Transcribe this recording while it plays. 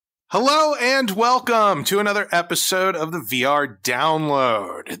Hello and welcome to another episode of the VR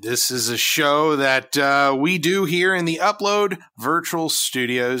Download. This is a show that we do here in the Upload Virtual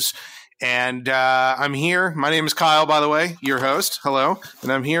Studios. And I'm here. My name is Kyle, by the way, your host. Hello.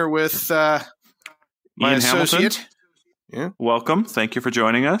 And I'm here with my Ian associate. Yeah. Welcome. Thank you for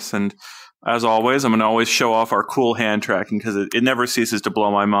joining us. And as always, I'm going to always show off our cool hand tracking because it never ceases to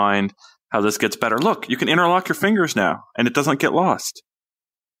blow my mind how this gets better. Look, you can interlock your fingers now, and it doesn't get lost.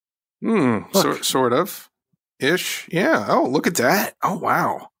 Sort of. Ish. Yeah. Oh, look at that. Oh,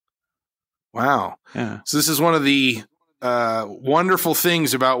 wow. Wow. Yeah. So this is one of the wonderful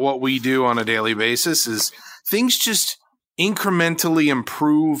things about what we do on a daily basis is things just incrementally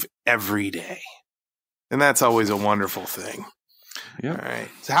improve every day. And that's always a wonderful thing. Yeah. All right.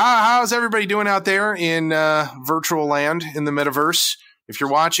 So how's everybody doing out there in virtual land in the metaverse? If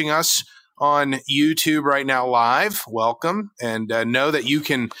you're watching us on YouTube right now live, welcome. And know that you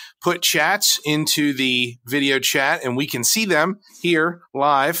can put chats into the video chat and we can see them here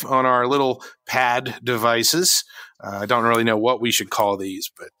live on our little pad devices. I don't really know what we should call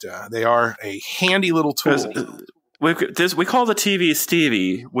these, but they are a handy little tool. We call the TV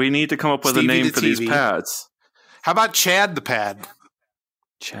Stevie. We need to come up with Stevie a name the for TV. these pads. How about Chad the Pad?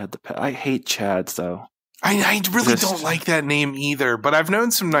 Chad the Pad. I hate Chads, though. I really don't like that name either, but I've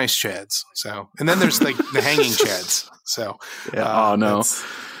known some nice Chads. So, and then there's like the hanging Chads. So, yeah. Oh no.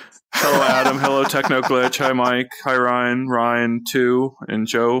 Hello, Adam. Hello, Techno Glitch. Hi, Mike. Hi, Ryan 2, and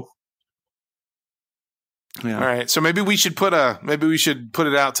Joe. Yeah. All right. So maybe we should put it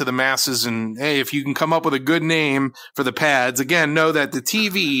out to the masses, and hey, if you can come up with a good name for the pads, again, know that the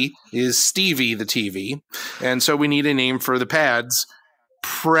TV is Stevie the TV, and so we need a name for the pads.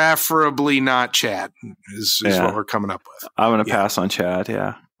 Preferably not Chad is what we're coming up with. I'm going to pass on Chad.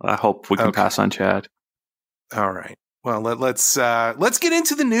 Yeah, I hope we can pass on Chad. All right. Well, let's get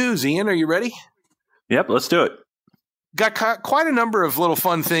into the news. Ian, are you ready? Yep, let's do it. Got quite a number of little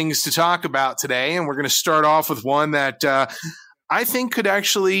fun things to talk about today, and we're going to start off with one that I think could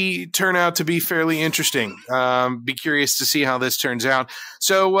actually turn out to be fairly interesting. Be curious to see how this turns out.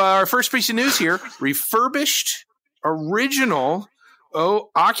 So our first piece of news here, refurbished original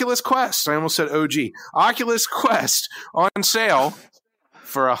Oculus Quest. I almost said OG. Oculus Quest on sale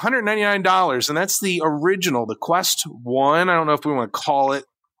for $199, and that's the original, the Quest 1. I don't know if we want to call it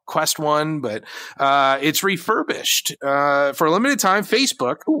Quest 1, but it's refurbished for a limited time.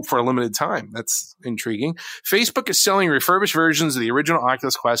 Facebook, for a limited time. That's intriguing. Facebook is selling refurbished versions of the original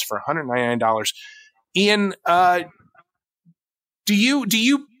Oculus Quest for $199. Ian, do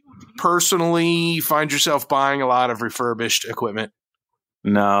you personally find yourself buying a lot of refurbished equipment?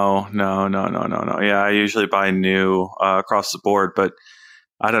 No. Yeah, I usually buy new across the board, but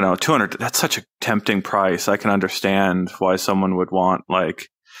I don't know, $200. That's such a tempting price. I can understand why someone would want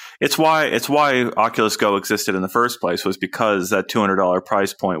It's why Oculus Go existed in the first place, was because that $200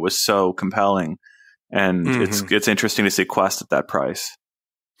 price point was so compelling, and it's interesting to see Quest at that price.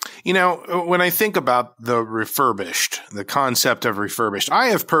 You know, when I think about the concept of refurbished, I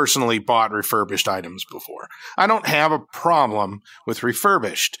have personally bought refurbished items before. I don't have a problem with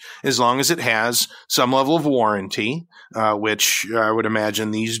refurbished as long as it has some level of warranty, which I would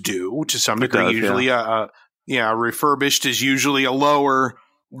imagine these do to some degree. Usually, refurbished is usually a lower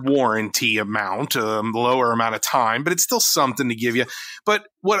warranty amount, lower amount of time, but it's still something to give you. But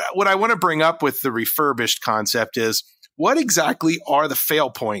what I want to bring up with the refurbished concept is, what exactly are the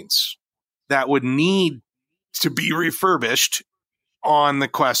fail points that would need to be refurbished on the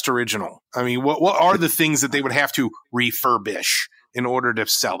Quest original? I mean, what are the things that they would have to refurbish in order to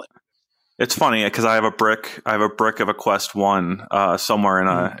sell it? It's funny because I have a brick of a Quest 1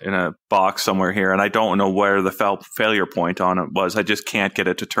 somewhere in a box somewhere here, and I don't know where the failure point on it was. I just can't get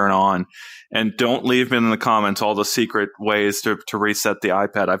it to turn on. And don't leave in the comments all the secret ways to reset the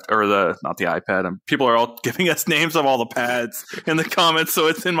iPad. Not the iPad. People are all giving us names of all the pads in the comments, so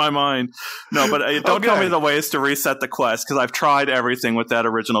it's in my mind. No, but don't tell me the ways to reset the Quest, because I've tried everything with that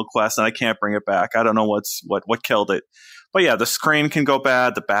original Quest and I can't bring it back. I don't know what killed it. But yeah, the screen can go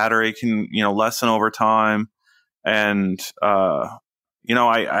bad. The battery can lessen over time, and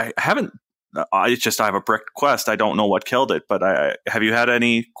I haven't. I have a brick Quest. I don't know what killed it, but have you had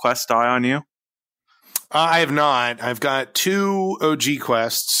any Quest die on you? I have not. I've got 2 OG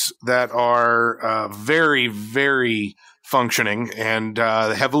Quests that are very, very functioning and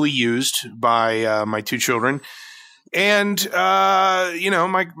heavily used by my 2 children. And,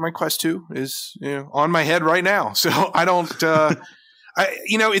 my Quest 2 is on my head right now. So I don't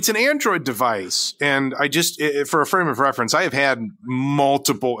It's an Android device, and for a frame of reference, I have had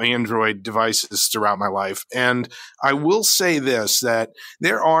multiple Android devices throughout my life, and I will say this, that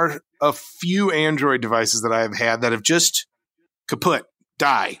there are a few Android devices that I have had that have just kaput,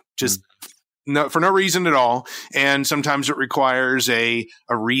 die, just for no reason at all. And sometimes it requires a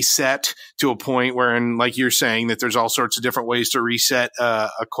reset to a point wherein, like you're saying, that there's all sorts of different ways to reset a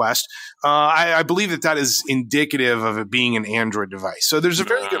Quest. I believe that is indicative of it being an Android device. So there's a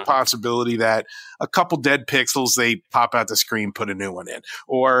very good possibility that a couple dead pixels, they pop out the screen, put a new one in,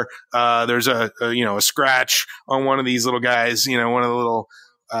 or there's a scratch on one of these little guys, one of the little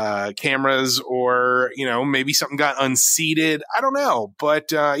cameras, or maybe something got unseated. I don't know,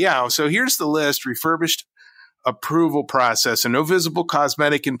 but so here's the list: refurbished approval process, and no visible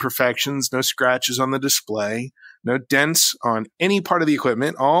cosmetic imperfections, no scratches on the display, no dents on any part of the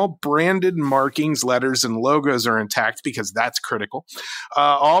equipment. All branded markings, letters, and logos are intact, because that's critical.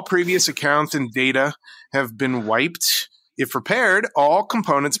 All previous accounts and data have been wiped. If repaired, all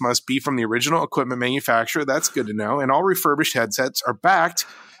components must be from the original equipment manufacturer. That's good to know. And all refurbished headsets are backed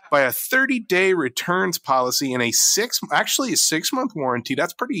by a 30-day returns policy and a 6-month warranty.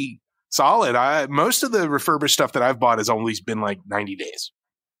 That's pretty solid. Most of the refurbished stuff that I've bought has always been like 90 days.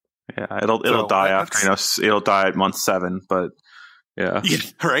 Yeah, it'll die after, it'll die at month 7, but yeah.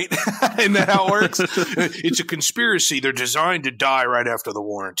 Right? Isn't that how it works? It's a conspiracy. They're designed to die right after the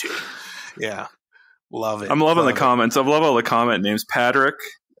warranty. Yeah. Love it. I'm loving the comments. I love all the comment names. Patrick,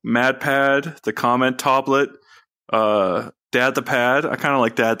 MadPad, the comment Toblet, Dad the Pad. I kind of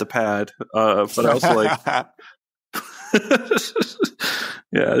like Dad the Pad, but I also like.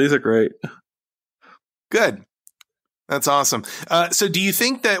 Yeah, these are great. Good. That's awesome. So do you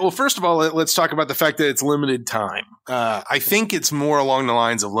think that, well, first of all, let's talk about the fact that it's limited time. I think it's more along the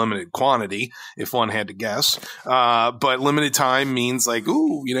lines of limited quantity, if one had to guess. But limited time means like,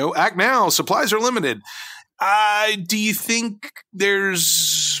 act now, supplies are limited. Do you think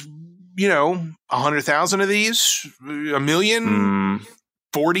there's, 100,000 of these, a million,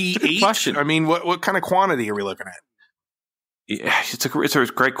 48? Question. I mean, what kind of quantity are we looking at? Yeah, it's a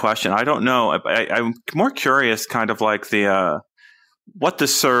great question. I don't know. I'm more curious, kind of like what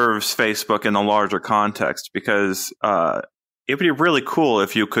this serves Facebook in the larger context, because it would be really cool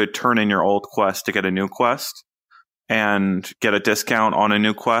if you could turn in your old Quest to get a new Quest and get a discount on a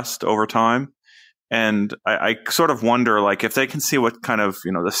new Quest over time. And I sort of wonder, like, if they can see what kind of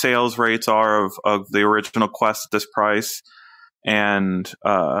the sales rates are of the original Quest at this price, and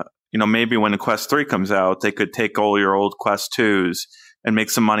maybe when the Quest 3 comes out, they could take all your old Quest 2s and make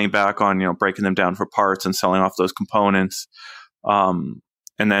some money back on, breaking them down for parts and selling off those components, and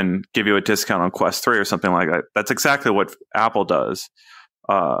then give you a discount on Quest 3 or something like that. That's exactly what Apple does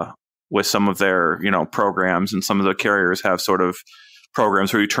with some of their, programs, and some of the carriers have sort of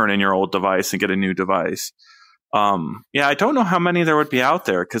programs where you turn in your old device and get a new device. I don't know how many there would be out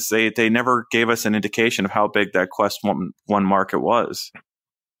there, because they never gave us an indication of how big that Quest 1 market was.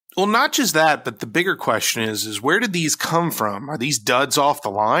 Well, not just that, but the bigger question is where did these come from? Are these duds off the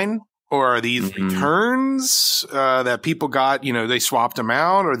line, or are these returns that people got? They swapped them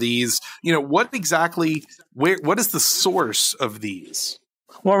out, or these? What exactly? What is the source of these?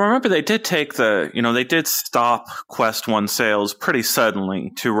 Well, remember they did take they did stop Quest 1 sales pretty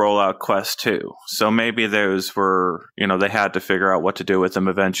suddenly to roll out Quest 2. So maybe those were, they had to figure out what to do with them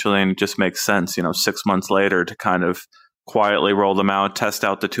eventually, and it just makes sense, 6 months later to kind of quietly roll them out, test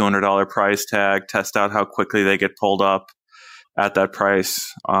out the $200 price tag, test out how quickly they get pulled up at that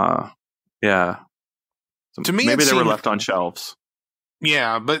price. So to me, maybe they were left on shelves.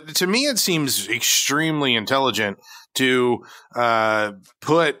 Yeah, but to me, it seems extremely intelligent to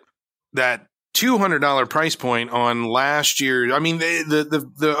put that $200 price point on last year. I mean,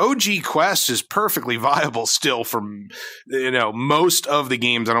 the OG Quest is perfectly viable still from most of the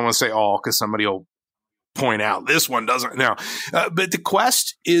games. I don't want to say all, because somebody will point out this one doesn't now, but the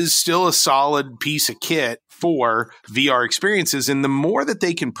Quest is still a solid piece of kit for VR experiences, and the more that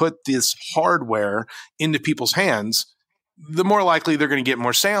they can put this hardware into people's hands, the more likely they're going to get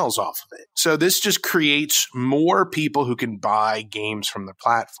more sales off of it. So this just creates more people who can buy games from the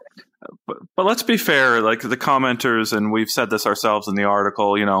platform. But let's be fair, like the commenters, and we've said this ourselves in the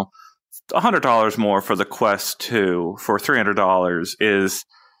article, $100 more for the Quest 2 for $300 is,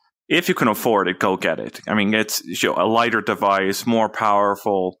 if you can afford it, go get it. I mean, it's a lighter device, more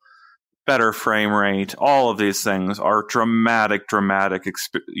powerful, better frame rate. All of these things are dramatic,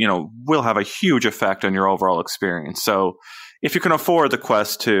 will have a huge effect on your overall experience. So if you can afford the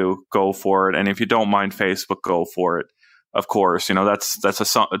Quest 2, go for it. And if you don't mind Facebook, go for it. of course. That's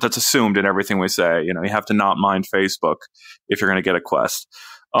assumed in everything we say. You have to not mind Facebook if you're going to get a Quest.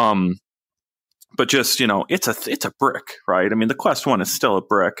 But just, it's a brick, right? I mean, the Quest 1 is still a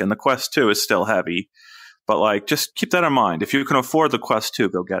brick, and the Quest 2 is still heavy. But just keep that in mind. If you can afford the Quest 2,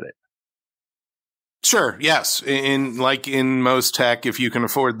 go get it. Sure. Yes. In most tech, if you can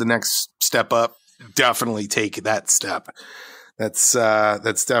afford the next step up, definitely take that step. That's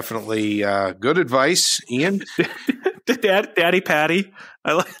definitely good advice, Ian. Daddy Patty.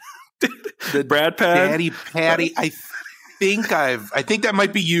 I like the Brad Pad. Daddy Patty. I think that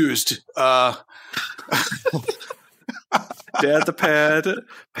might be used. Dad the Pad.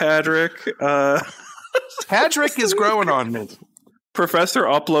 Patrick. Patrick is growing on me. Professor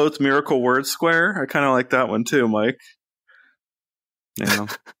uploads Miracle Word Square. I kind of like that one too, Mike.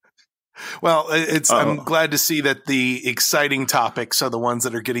 Well, I'm glad to see that the exciting topics are the ones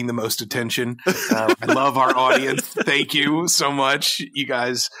that are getting the most attention. I love our audience. Thank you so much. You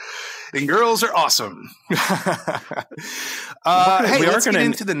guys and girls are awesome. Let's get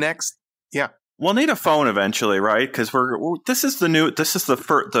into the next. Yeah. We'll need a phone eventually, right? Because this is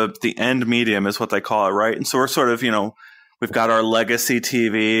the end medium is what they call it, right? And so we're sort of, we've got our legacy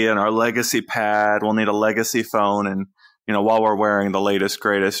TV and our legacy pad. We'll need a legacy phone, and while we're wearing the latest,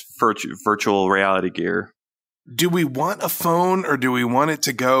 greatest virtual reality gear. Do we want a phone, or do we want it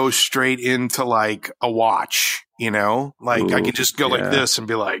to go straight into like a watch? Ooh, I can just go like this and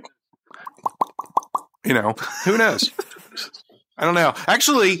be like, who knows? I don't know.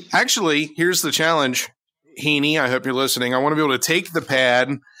 Actually, here's the challenge. Heaney, I hope you're listening. I want to be able to take the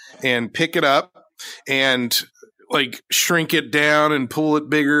pad and pick it up and shrink it down and pull it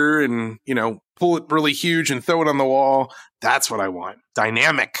bigger and, pull it really huge and throw it on the wall. That's what I want.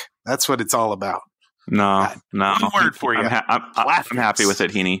 Dynamic. That's what it's all about. No. One word for you. I'm happy with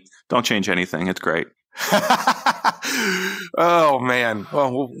it, Heaney. Don't change anything. It's great. Oh, man.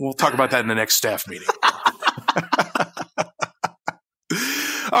 Well, we'll talk about that in the next staff meeting.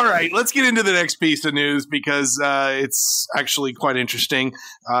 All right, let's get into the next piece of news because it's actually quite interesting.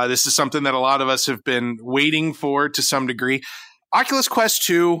 This is something that a lot of us have been waiting for to some degree. Oculus Quest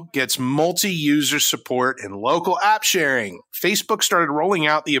 2 gets multi-user support and local app sharing. Facebook started rolling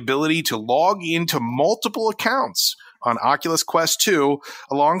out the ability to log into multiple accounts on Oculus Quest 2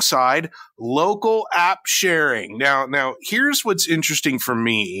 alongside local app sharing. Now, here's what's interesting for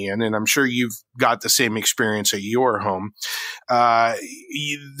me, Ian, and I'm sure you've got the same experience at your home.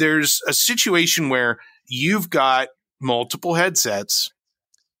 There's a situation where you've got multiple headsets,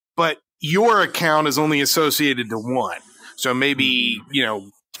 but your account is only associated to one. So maybe,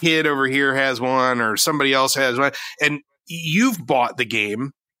 kid over here has one or somebody else has one, and you've bought the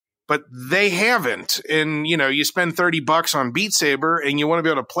game, but they haven't. And, you spend $30 on Beat Saber and you want to be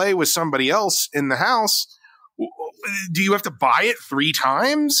able to play with somebody else in the house. Do you have to buy it 3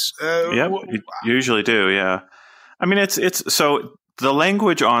 times? Yeah, you usually do. Yeah. I mean, it's so the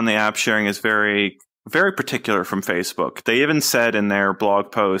language on the app sharing is very, very particular from Facebook. They even said in their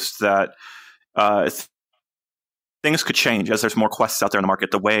blog post that, things could change as there's more quests out there in the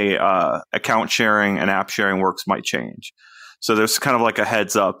market. The way account sharing and app sharing works might change. So there's kind of like a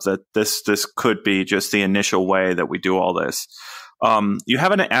heads up that this could be just the initial way that we do all this. You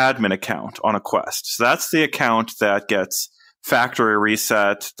have an admin account on a Quest. So that's the account that gets factory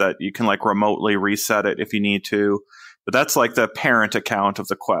reset, that you can remotely reset it if you need to. But that's like the parent account of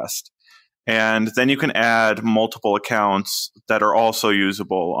the Quest. And then you can add multiple accounts that are also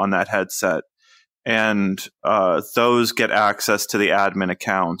usable on that headset. And those get access to the admin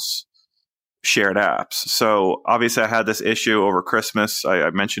accounts shared apps. So obviously I had this issue over Christmas.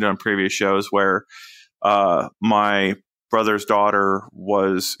 I mentioned it on previous shows where my brother's daughter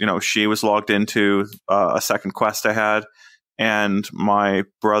was, she was logged into a second Quest I had, and my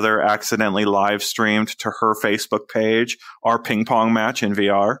brother accidentally live streamed to her Facebook page our ping pong match in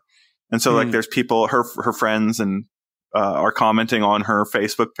VR. And so there's people, her friends and are commenting on her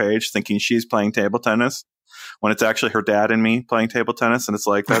Facebook page thinking she's playing table tennis when it's actually her dad and me playing table tennis. And it's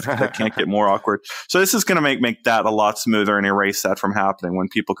that can't get more awkward. So this is going to make that a lot smoother and erase that from happening when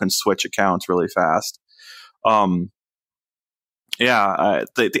people can switch accounts really fast. The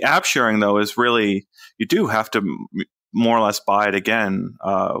app sharing, though, is really, you do have to more or less buy it again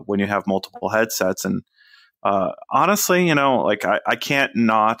when you have multiple headsets. And honestly, I can't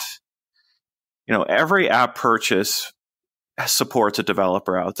not, every app purchase supports a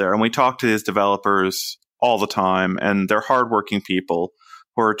developer out there. And we talk to these developers all the time, and they're hardworking people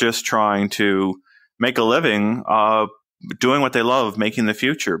who are just trying to make a living doing what they love, making the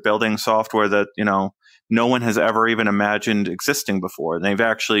future, building software that, no one has ever even imagined existing before. And they've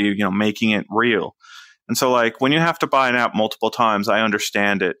actually, making it real. And so like when you have to buy an app multiple times, I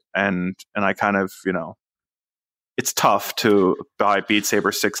understand it. And I kind of, it's tough to buy Beat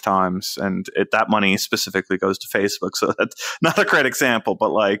Saber 6 times, and that money specifically goes to Facebook. So that's not a great example, but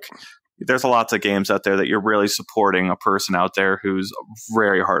like there's lots of games out there that you're really supporting a person out there who's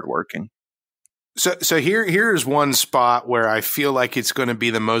very hardworking. So here's one spot where I feel like it's going to be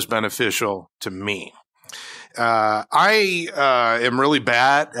the most beneficial to me. I am really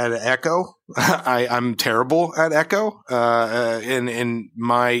bad at Echo. I'm terrible at Echo. And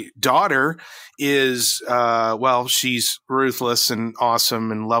my daughter is, she's ruthless and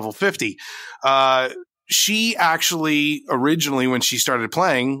awesome and level 50. She actually originally, when she started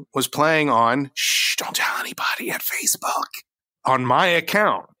playing, was playing on, don't tell anybody, at Facebook on my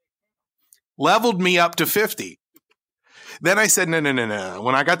account. Leveled me up to 50. Then I said, no.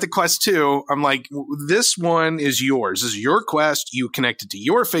 When I got the Quest 2, I'm like, this one is yours. This is your Quest. You connect it to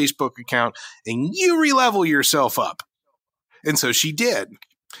your Facebook account, and you re-level yourself up. And so she did.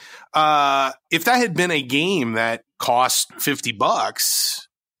 If that had been a game that cost $50,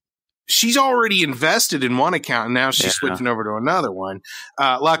 she's already invested in one account, and now she's switching over to another one.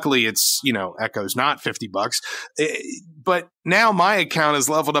 Luckily, it's, Echo's not $50. But now my account is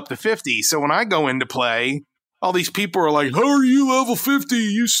leveled up to 50. So when I go into play, all these people are like, how are you level 50?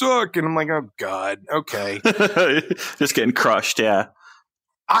 You suck. And I'm like, oh, God, okay. Just getting crushed, yeah.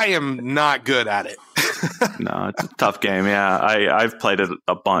 I am not good at it. No, it's a tough game, yeah. I've played it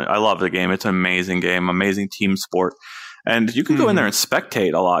a bunch. I love the game. It's an amazing game, amazing team sport. And you can go in there and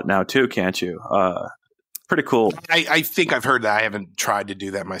spectate a lot now, too, can't you? Pretty cool. I think I've heard that. I haven't tried to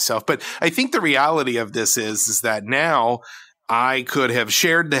do that myself. But I think the reality of this is that now I could have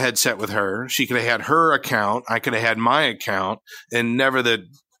shared the headset with her. She could have had her account. I could have had my account, and never the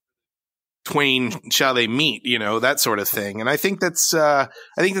twain shall they meet, that sort of thing. And I think that's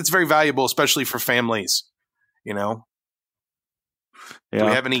very valuable, especially for families, Yeah. Do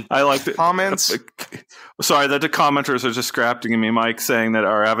we have any comments? Sorry, the commenters are distracting me, Mike, saying that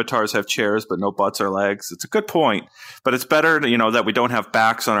our avatars have chairs but no butts or legs. It's a good point, but it's better, that we don't have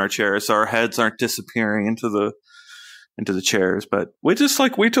backs on our chairs, so our heads aren't disappearing into the chairs. But we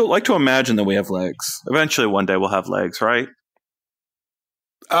like to imagine that we have legs. Eventually, one day we'll have legs, right?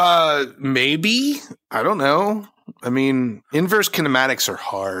 Maybe. I don't know. I mean, inverse kinematics are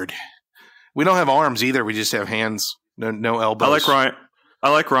hard. We don't have arms either. We just have hands. No elbows. I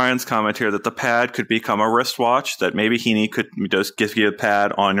like Ryan's comment here that the pad could become a wristwatch, that maybe Heaney could just give you a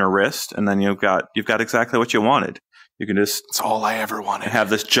pad on your wrist, and then you've got exactly what you wanted. You can just It's all I ever wanted. Have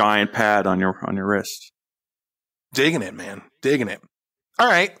this giant pad on your wrist. Digging it, man. Digging it. All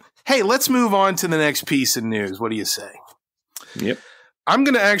right. Hey, let's move on to the next piece of news. What do you say? Yep. I'm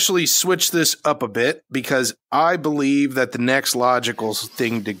going to actually switch this up a bit because I believe that the next logical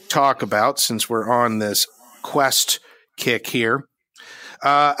thing to talk about, since we're on this Quest kick here,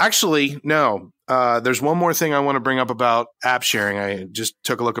 no. There's one more thing I want to bring up about app sharing. I just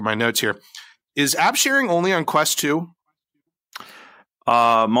took a look at my notes here. Is app sharing only on Quest 2?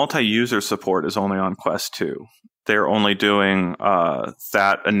 Multi-user support is only on Quest 2. They're only doing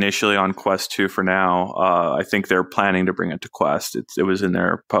that initially on Quest 2 for now. I think they're planning to bring it to Quest. It was in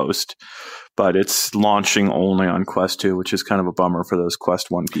their post, but it's launching only on Quest 2, which is kind of a bummer for those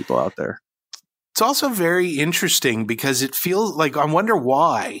Quest 1 people out there. It's also very interesting because it feels like, I wonder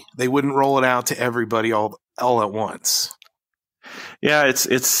why they wouldn't roll it out to everybody all at once. Yeah,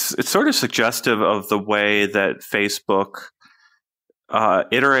 it's sort of suggestive of the way that Facebook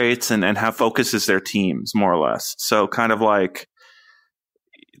iterates and how focuses their teams, more or less. So kind of like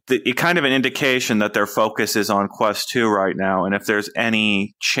kind of an indication that their focus is on Quest 2 right now. And if there's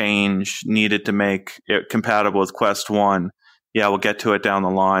any change needed to make it compatible with Quest 1, yeah, we'll get to it down the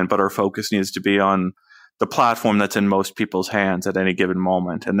line, but our focus needs to be on the platform that's in most people's hands at any given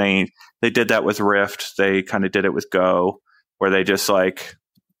moment. And they did that with Rift. They kind of did it with Go, where they just like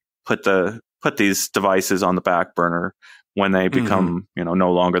put these devices on the back burner when they become,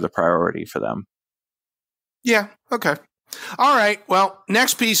 no longer the priority for them. Yeah. Okay. All right. Well,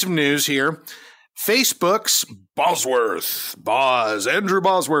 next piece of news here. Facebook's Andrew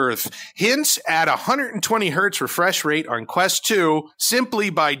Bosworth, hints at 120 hertz refresh rate on Quest 2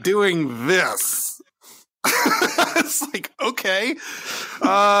 simply by doing this. It's like, okay.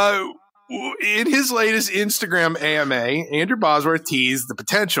 In his latest Instagram AMA, Andrew Bosworth teased the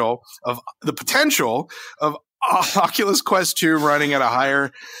potential of Oculus Quest 2 running at a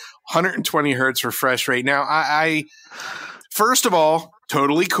higher 120 hertz refresh rate. Now, I first of all,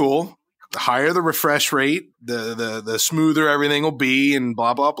 totally cool. The higher the refresh rate, the smoother everything will be, and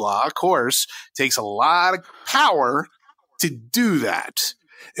blah, blah, blah. Of course, it takes a lot of power to do that.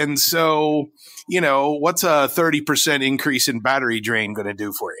 And so, what's a 30% increase in battery drain going to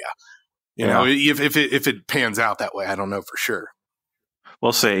do for you? You know, if it pans out that way, I don't know for sure.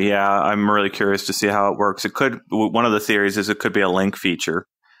 We'll see. Yeah, I'm really curious to see how it works. One of the theories is it could be a link feature,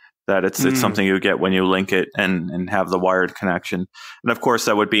 that it's something you get when you link it and have the wired connection. And of course,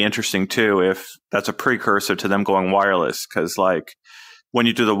 that would be interesting too if that's a precursor to them going wireless, because like when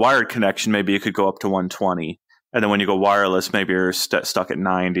you do the wired connection, maybe you could go up to 120, and then when you go wireless, maybe you're stuck at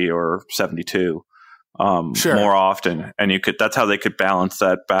 90 or 72 more often. And that's how they could balance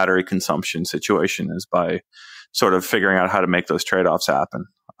that battery consumption situation, is by sort of figuring out how to make those trade-offs happen.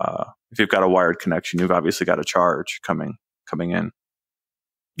 If you've got a wired connection, you've obviously got a charge coming in.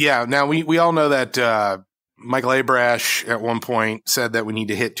 Yeah. Now we all know that Michael Abrash at one point said that we need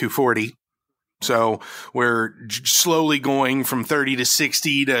to hit 240. So we're slowly going from 30 to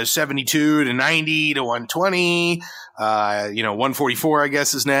 60 to 72 to 90 to 120. 144, I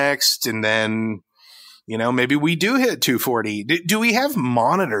guess, is next. And then, maybe we do hit 240. Do we have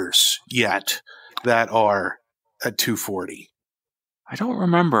monitors yet that are at 240? I don't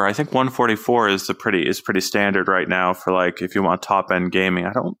remember. I think 144 is pretty standard right now for like if you want top end gaming.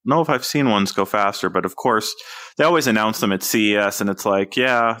 I don't know if I've seen ones go faster, but of course they always announce them at CES, and it's like,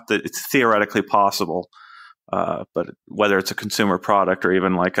 it's theoretically possible. But whether it's a consumer product or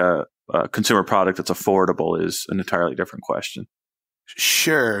even like a consumer product that's affordable is an entirely different question.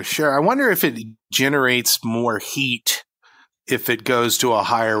 Sure. I wonder if it generates more heat if it goes to a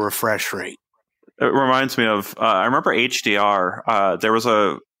higher refresh rate. It reminds me of, I remember HDR. There was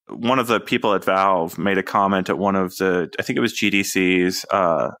one of the people at Valve made a comment at one of I think it was GDC's,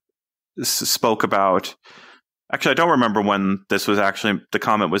 spoke about, actually, I don't remember when the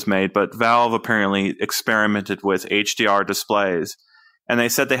comment was made, but Valve apparently experimented with HDR displays. And they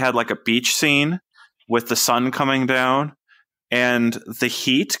said they had like a beach scene with the sun coming down, and the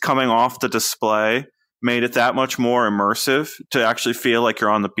heat coming off the display made it that much more immersive to actually feel like you're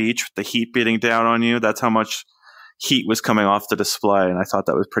on the beach with the heat beating down on you. That's how much heat was coming off the display. And I thought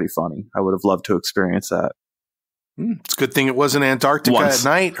that was pretty funny. I would have loved to experience that. It's a good thing it wasn't Antarctica at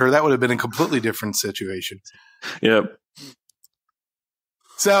night, or that would have been a completely different situation. Yep.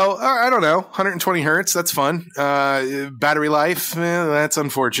 So, I don't know, 120 hertz, that's fun. Battery life, that's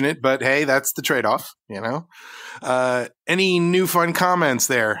unfortunate, but hey, that's the trade-off, Any new fun comments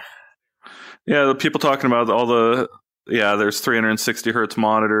there? Yeah, the people talking about there's 360 hertz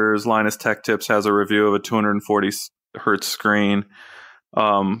monitors. Linus Tech Tips has a review of a 240 hertz screen.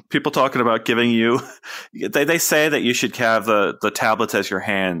 People talking about giving you, they say that you should have the tablets as your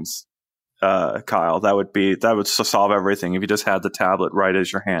hands, Kyle. That would solve everything if you just had the tablet right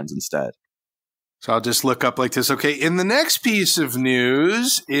as your hands instead. So I'll just look up like this. Okay, in the next piece of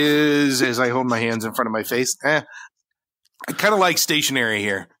news is, as I hold my hands in front of my face, I kind of like stationary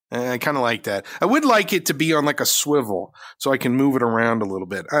here. I kind of like that. I would like it to be on like a swivel so I can move it around a little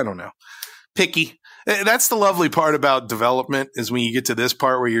bit. I don't know. Picky. That's the lovely part about development, is when you get to this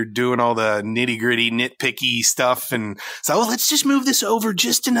part where you're doing all the nitty gritty, nitpicky stuff. And so, let's just move this over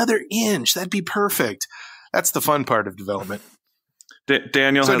just another inch. That'd be perfect. That's the fun part of development.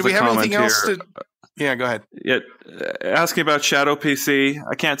 Daniel has a comment here. Yeah, go ahead. Yeah, asking about Shadow PC.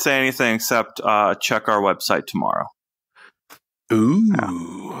 I can't say anything except check our website tomorrow.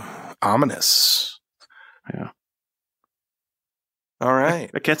 Ooh, ominous. Yeah. All right.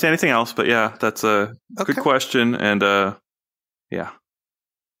 I can't say anything else, but yeah, that's a good question. And yeah.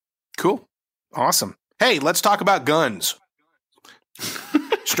 Cool. Awesome. Hey, let's talk about guns.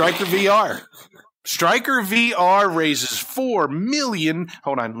 Striker VR. Striker VR raises $4 million.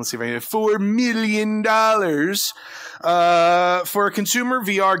 Hold on, let's see if I can get $4 million for a consumer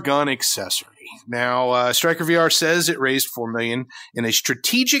VR gun accessory. Now, Striker VR says it raised $4 million in a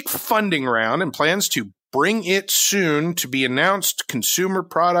strategic funding round and plans to bring it soon to be announced consumer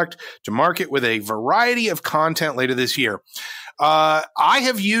product to market with a variety of content later this year. I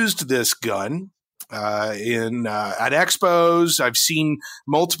have used this gun at expos. I've seen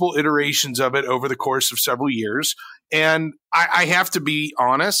multiple iterations of it over the course of several years, and I have to be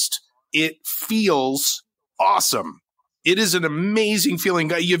honest, it feels awesome. It is an amazing feeling.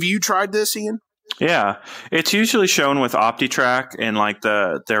 Have you tried this, Ian? Yeah, it's usually shown with OptiTrack in like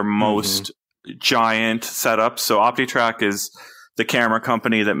their most giant setups. So OptiTrack is the camera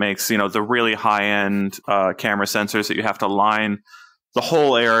company that makes, the really high end camera sensors that you have to line the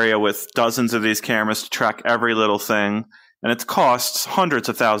whole area with dozens of these cameras to track every little thing. And it costs hundreds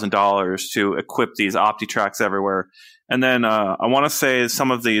of $1,000s to equip these OptiTracks everywhere. And then I want to say some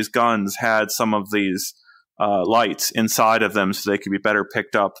of these guns had some of these lights inside of them so they could be better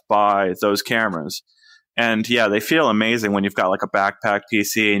picked up by those cameras. And yeah, they feel amazing when you've got like a backpack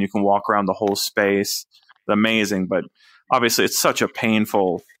PC and you can walk around the whole space. Amazing, but obviously it's such a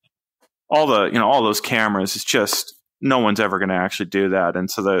painful. All those cameras. It's just no one's ever going to actually do that.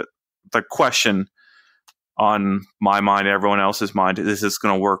 And so the question on my mind, everyone else's mind, is this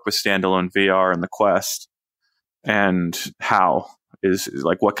going to work with standalone VR and the Quest? And how is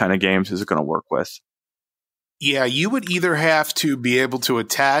like what kind of games is it going to work with? Yeah, you would either have to be able to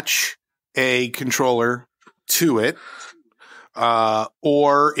attach a controller to it,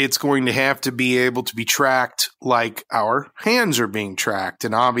 or it's going to have to be able to be tracked like our hands are being tracked.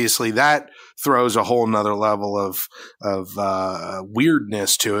 And obviously that throws a whole nother level of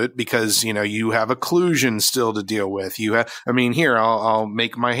weirdness to it, because, you have occlusion still to deal with. Here, I'll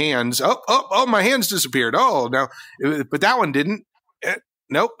make my hands. Oh, my hands disappeared. Oh, no, but that one didn't.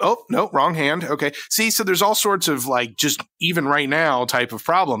 Nope. Oh, no, wrong hand. Okay. See, so there's all sorts of like just even right now type of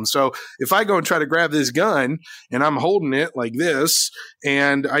problems. So if I go and try to grab this gun and I'm holding it like this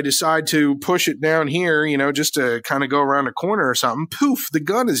and I decide to push it down here, just to kind of go around a corner or something, poof, the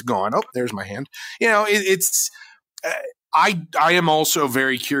gun is gone. Oh, there's my hand. I am also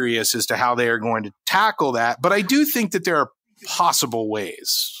very curious as to how they are going to tackle that, but I do think that there are possible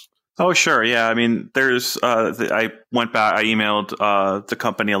ways. Oh, sure. Yeah. I mean, there's, I went back, I emailed the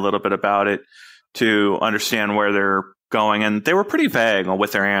company a little bit about it to understand where they're going. And they were pretty vague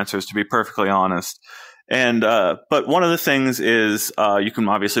with their answers, to be perfectly honest. And, but one of the things is you can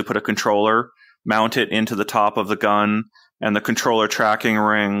obviously put a controller, mount it into the top of the gun, and the controller tracking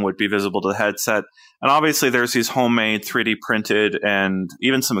ring would be visible to the headset. And obviously there's these homemade 3D printed and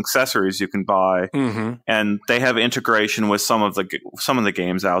even some accessories you can buy. Mm-hmm. And they have integration with some of the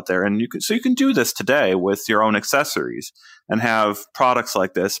games out there. And you can do this today with your own accessories and have products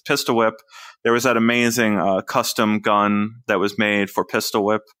like this. Pistol Whip, there was that amazing custom gun that was made for Pistol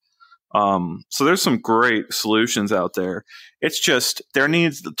Whip. So there's some great solutions out there. It's just there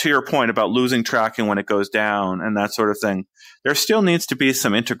needs, to your point about losing tracking when it goes down and that sort of thing, there still needs to be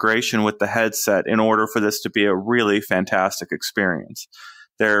some integration with the headset in order for this to be a really fantastic experience.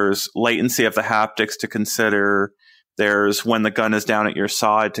 There's latency of the haptics to consider. There's when the gun is down at your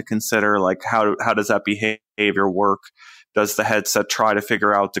side to consider, like how does that behavior work? Does the headset try to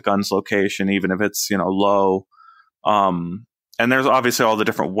figure out the gun's location, even if it's, low? And there's obviously all the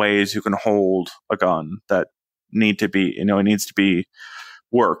different ways you can hold a gun that need to be, it needs to be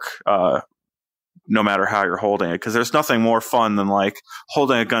work, no matter how you're holding it. Because there's nothing more fun than like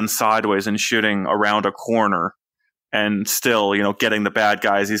holding a gun sideways and shooting around a corner and still, getting the bad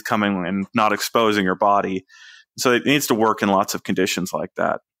guys he's coming and not exposing your body. So it needs to work in lots of conditions like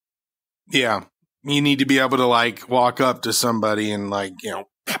that. Yeah. You need to be able to like walk up to somebody and like, pow,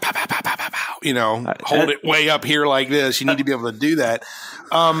 pow, pow, pow, pow, pow, pow, hold it way up here like this. You need to be able to do that.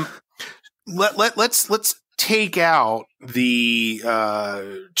 Let's take out the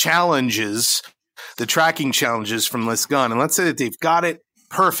challenges, the tracking challenges from this gun, and let's say that they've got it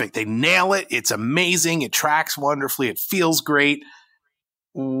perfect. They nail it. It's amazing. It tracks wonderfully. It feels great.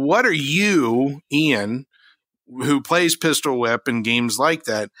 What are you, Ian, who plays Pistol Whip and games like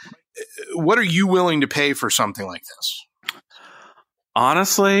that, what are you willing to pay for something like this?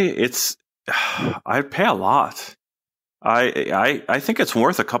 Honestly, I'd pay a lot. I think it's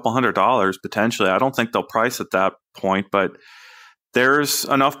worth a couple $100 potentially. I don't think they'll price at that point, but there's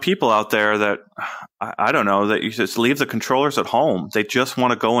enough people out there that I don't know, that you just leave the controllers at home. They just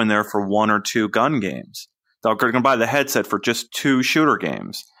want to go in there for 1 or 2 gun games. They're going to buy the headset for just 2 shooter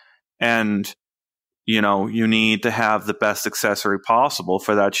games. And you need to have the best accessory possible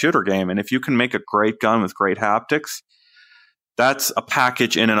for that shooter game. And if you can make a great gun with great haptics, that's a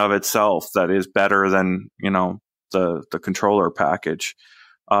package in and of itself that is better than, the controller package.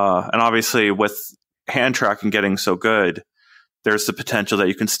 And obviously with hand tracking getting so good, there's the potential that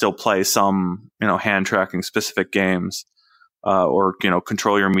you can still play some, hand tracking specific games, or,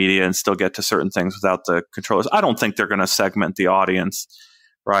 control your media and still get to certain things without the controllers. I don't think they're going to segment the audience,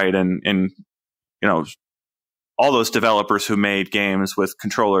 right? And all those developers who made games with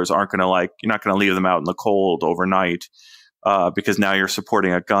controllers aren't going to you're not going to leave them out in the cold overnight, because now you're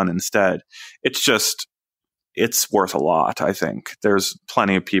supporting a gun instead. It's worth a lot. I think there's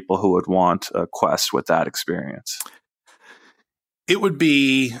plenty of people who would want a Quest with that experience. It would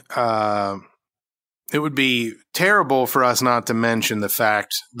be terrible for us not to mention the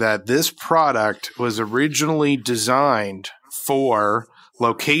fact that this product was originally designed for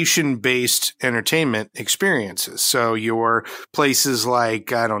location-based entertainment experiences. So your places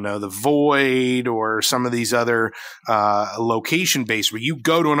like, I don't know, the Void or some of these other location-based where you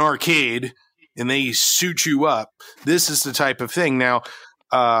go to an arcade and they suit you up. This is the type of thing. Now,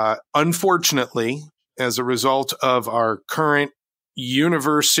 unfortunately, as a result of our current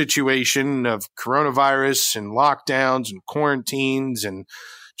universe situation of coronavirus and lockdowns and quarantines and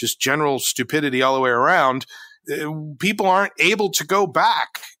just general stupidity all the way around, people aren't able to go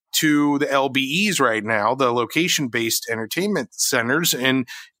back to the LBEs right now, the location-based entertainment centers, and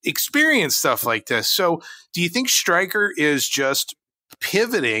experience stuff like this. So do you think Stryker is just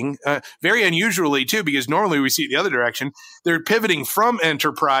pivoting, very unusually too, because normally we see it the other direction, they're pivoting from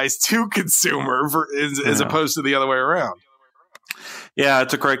enterprise to consumer as opposed to the other way around? Yeah,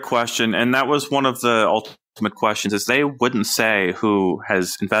 it's a great question. And that was one of the ultimate questions, is they wouldn't say who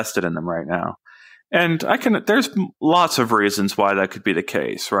has invested in them right now. And there's lots of reasons why that could be the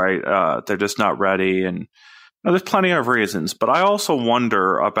case, right? They're just not ready. And there's plenty of reasons. But I also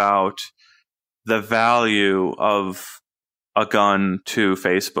wonder about the value of a gun to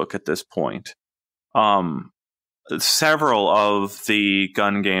Facebook at this point. Several of the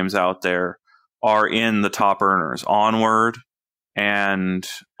gun games out there are in the top earners. Onward and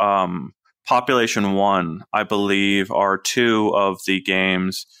Population 1, I believe, are two of the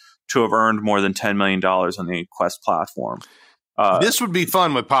games to have earned more than $10 million on the Quest platform. This would be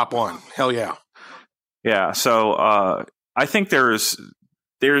fun with Pop 1. Hell yeah. Yeah. So I think there's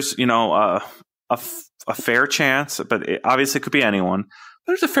a fair chance, but it obviously could be anyone.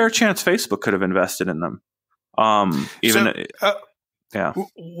 There's a fair chance Facebook could have invested in them. Yeah.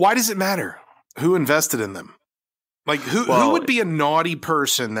 Why does it matter who invested in them? Like who would be a naughty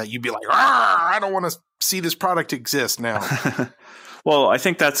person that you'd be like, I don't want to see this product exist now? Well, I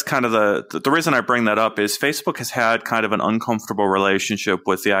think that's kind of the reason I bring that up is Facebook has had kind of an uncomfortable relationship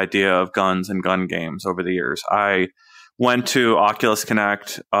with the idea of guns and gun games over the years. I went to Oculus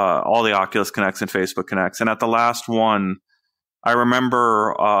Connect, all the Oculus Connects and Facebook Connects, and at the last one, I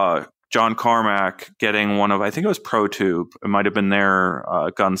remember John Carmack getting one of, I think it was ProTube. It might have been their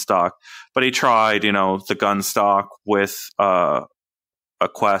gun stock, but he tried, the gun stock with a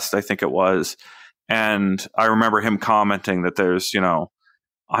Quest, I think it was. And I remember him commenting that there's,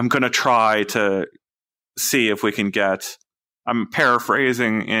 I'm going to try to see if we can get, I'm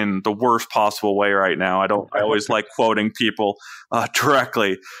paraphrasing in the worst possible way right now. I always like quoting people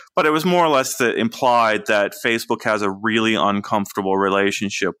directly, but it was more or less implied that Facebook has a really uncomfortable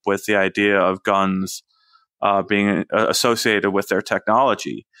relationship with the idea of guns being associated with their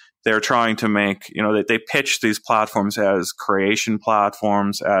technology. They're trying to make, they pitch these platforms as creation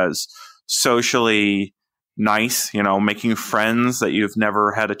platforms, as socially nice, making friends that you've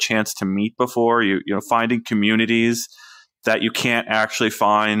never had a chance to meet before, finding communities that you can't actually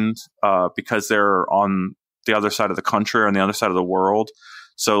find because they're on the other side of the country or on the other side of the world.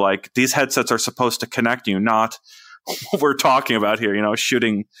 So like these headsets are supposed to connect you, not what we're talking about here,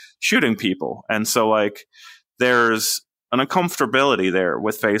 shooting people. And so like there's an uncomfortability there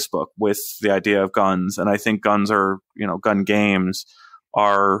with Facebook, with the idea of guns. And I think guns are, gun games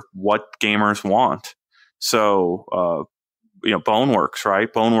are what gamers want. So, Boneworks,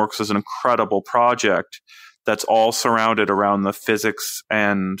 right? Boneworks is an incredible project that's all surrounded around the physics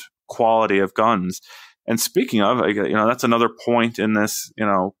and quality of guns. And speaking of, that's another point in this,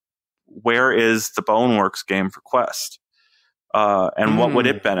 where is the Boneworks game for Quest? And what would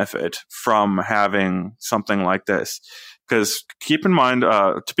it benefit from having something like this? Because keep in mind,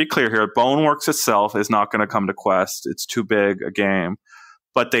 to be clear here, Boneworks itself is not going to come to Quest. It's too big a game.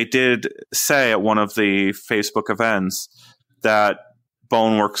 But they did say at one of the Facebook events that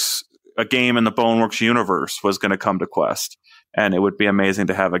Boneworks, a game in the Boneworks universe, was going to come to Quest. And it would be amazing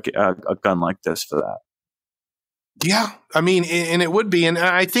to have a gun like this for that. Yeah, I mean, and it would be. And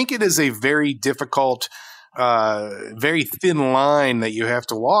I think it is a very difficult, very thin line that you have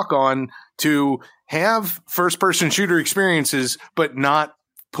to walk on to have first-person shooter experiences, but not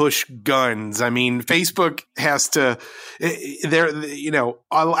push guns. I mean, Facebook has to,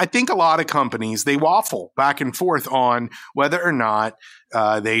 I think a lot of companies, they waffle back and forth on whether or not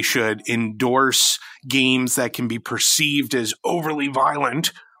they should endorse games that can be perceived as overly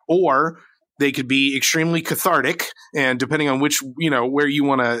violent, or they could be extremely cathartic. And depending on which, where you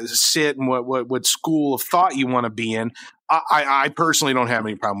want to sit and what school of thought you want to be in, I personally don't have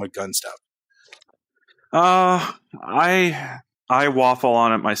any problem with gun stuff. I waffle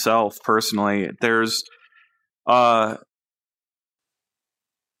on it myself personally. There's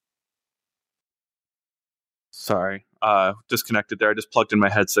disconnected there. I just plugged in my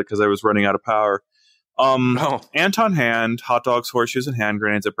headset because I was running out of power. Anton Hand, hot dogs, horseshoes, and hand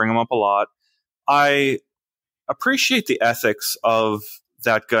grenades. I bring them up a lot. I appreciate the ethics of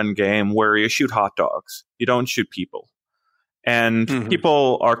that gun game where you shoot hot dogs. You don't shoot people. And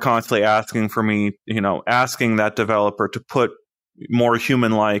people are constantly asking for me, asking that developer to put more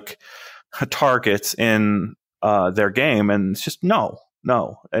human-like targets in their game, and it's just no.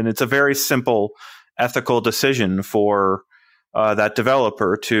 And it's a very simple ethical decision for that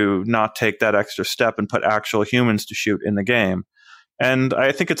developer to not take that extra step and put actual humans to shoot in the game. And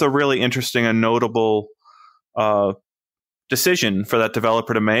I think it's a really interesting and notable decision for that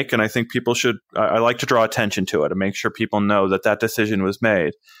developer to make. And I think people should, I like to draw attention to it and make sure people know that that decision was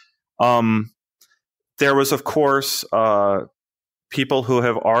made. There was, of course, people who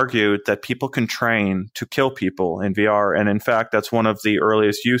have argued that people can train to kill people in VR. And in fact, that's one of the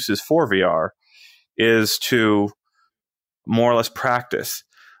earliest uses for VR, is to more or less practice.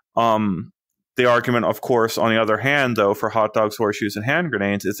 The argument, of course, on the other hand, though, for hot dogs, horseshoes, and hand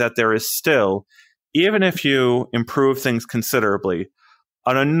grenades is that there is still, even if you improve things considerably,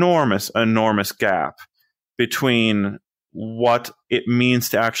 an enormous gap between what it means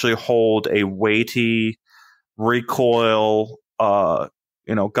to actually hold a weighty recoil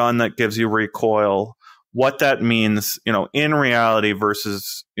gun that gives you recoil, what that means, in reality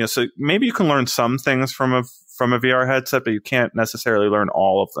versus, so maybe you can learn some things from a VR headset, but you can't necessarily learn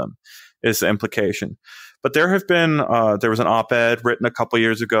all of them, is the implication. But there have been, there was an op-ed written a couple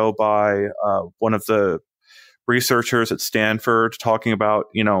years ago by one of the researchers at Stanford talking about,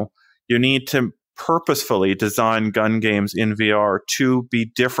 you need to purposefully design gun games in VR to be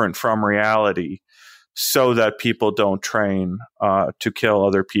different from reality, so that people don't train to kill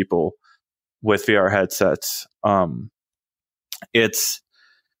other people with VR headsets. It's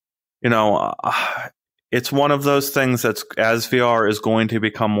one of those things that's, as VR is going to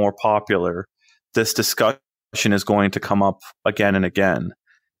become more popular, this discussion is going to come up again and again.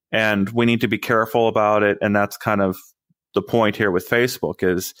 And we need to be careful about it. And that's kind of the point here with Facebook,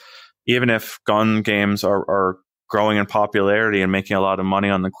 is even if gun games are growing in popularity and making a lot of money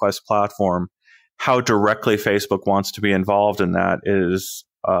on the Quest platform, how directly Facebook wants to be involved in that is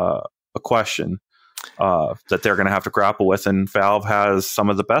a question that they're going to have to grapple with. And Valve has some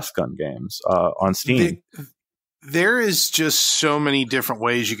of the best gun games on Steam. There is just so many different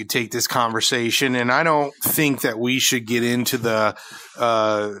ways you could take this conversation, and I don't think that we should get into the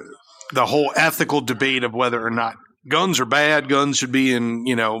whole ethical debate of whether or not guns are bad, guns should be in,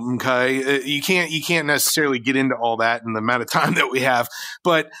 okay. You can't necessarily get into all that in the amount of time that we have,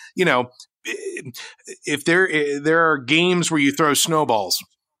 but if there are games where you throw snowballs,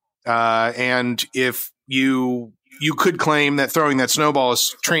 and if you could claim that throwing that snowball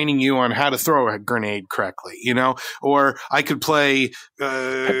is training you on how to throw a grenade correctly, or I could play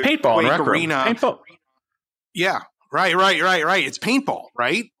paintball Quake Arena. Paintball. Yeah, right. It's paintball,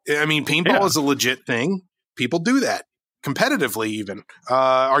 right? I mean, paintball is a legit thing. People do that competitively, even.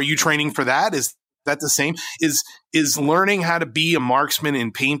 Are you training for that? Is that the same? Is learning how to be a marksman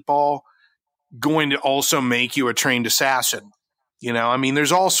in paintball going to also make you a trained assassin? I mean,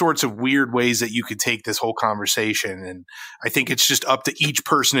 there's all sorts of weird ways that you could take this whole conversation. And I think it's just up to each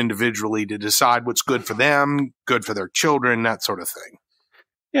person individually to decide what's good for them, good for their children, that sort of thing.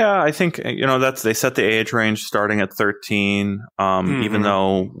 Yeah, I think, they set the age range starting at 13, even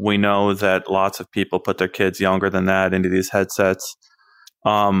though we know that lots of people put their kids younger than that into these headsets.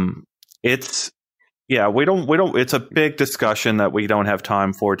 It's a big discussion that we don't have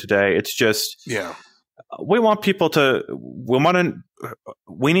time for today. It's just, we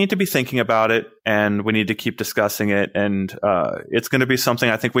need to be thinking about it, and we need to keep discussing it. And it's going to be something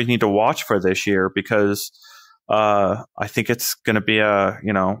I think we need to watch for this year, because I think it's going to be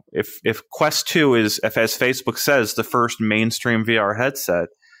if Quest 2 is, as Facebook says, the first mainstream VR headset,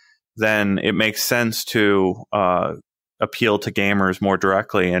 then it makes sense to appeal to gamers more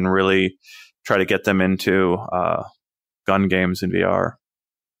directly and really try to get them into gun games in VR.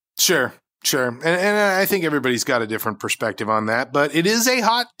 Sure. And I think everybody's got a different perspective on that, but it is a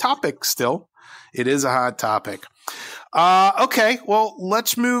hot topic still. It is a hot topic. Okay, well,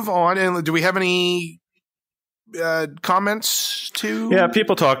 let's move on. And do we have any comments to? Yeah,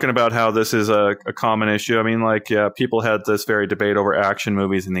 people talking about how this is a common issue. I mean, people had this very debate over action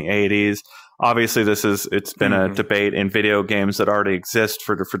movies in the 80s. Obviously, it's been a debate in video games that already exist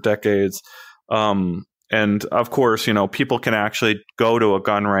for decades. And of course, people can actually go to a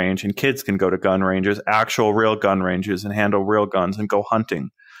gun range, and kids can go to gun ranges, actual real gun ranges, and handle real guns and go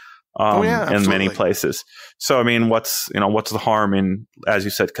hunting in many places. So, I mean, what's the harm in, as you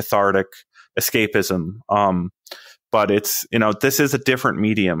said, cathartic escapism? But it's, this is a different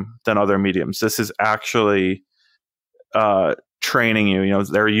medium than other mediums. This is actually training you.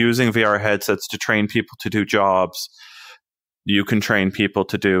 They're using VR headsets to train people to do jobs. You can train people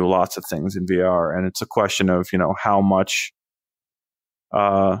to do lots of things in VR, and it's a question of, how much,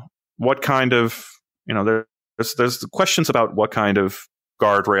 what kind of, there's questions about what kind of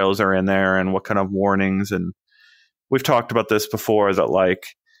guardrails are in there and what kind of warnings. And we've talked about this before, that like,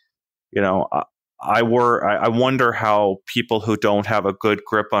 you know, I wonder how people who don't have a good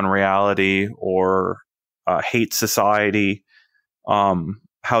grip on reality or hate society,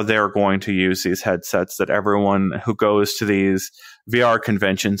 how they're going to use these headsets, that everyone who goes to these VR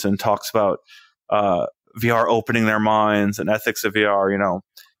conventions and talks about VR opening their minds and ethics of VR, you know,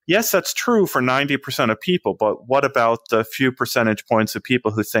 yes, that's true for 90% of people, but what about the few percentage points of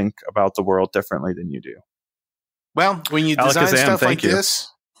people who think about the world differently than you do? Well, when you design stuff like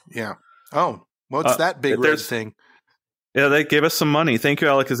this, yeah. Oh, what's that big red thing? Yeah, they gave us some money. Thank you,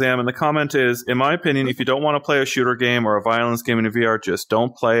 Alakazam. And the comment is, in my opinion, if you don't want to play a shooter game or a violence game in VR, just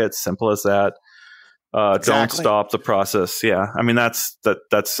don't play it. Simple as that. Exactly. Don't stop the process. Yeah, I mean that's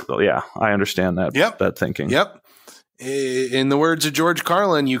yeah. I understand that. Yep. That thinking. Yep. In the words of George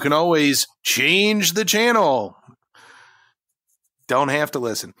Carlin, you can always change the channel. Don't have to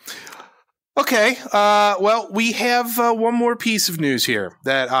listen. Okay. Well, we have one more piece of news here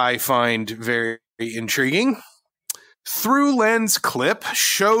that I find very intriguing. Through Lens clip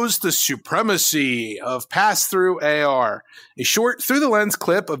shows the supremacy of pass-through AR. A short Through the Lens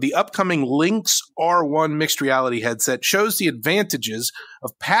clip of the upcoming Lynx R1 mixed reality headset shows the advantages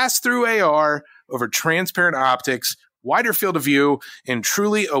of pass-through AR over transparent optics, wider field of view, and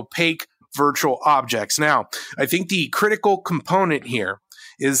truly opaque virtual objects. Now, I think the critical component here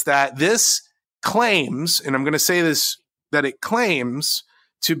is that this claims, and I'm going to say this, that it claims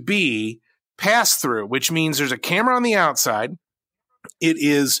to be pass-through, which means there's a camera on the outside. It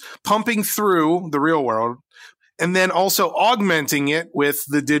is pumping through the real world and then also augmenting it with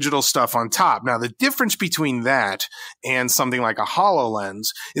the digital stuff on top. Now, the difference between that and something like a HoloLens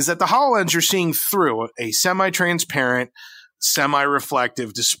is that the HoloLens you're seeing through a semi-transparent,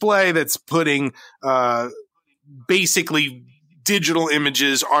 semi-reflective display that's putting basically digital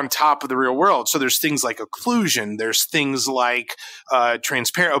images on top of the real world. So there's things like occlusion, there's things like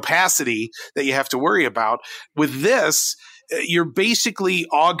transparent opacity that you have to worry about. With this, you're basically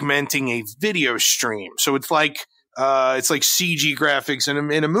augmenting a video stream. So it's like CG graphics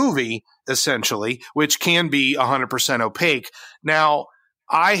in a movie, essentially, which can be 100% opaque. Now,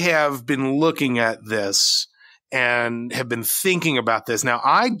 I have been looking at this and have been thinking about this. Now,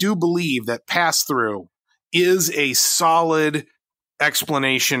 I do believe that pass-through is a solid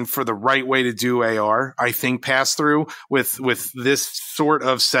explanation for the right way to do AR. I think pass-through with this sort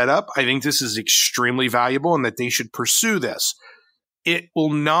of setup, I think this is extremely valuable and that they should pursue this.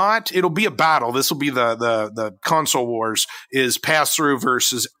 It'll be a battle. This will be the console wars, is pass-through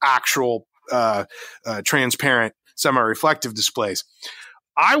versus actual transparent semi-reflective displays.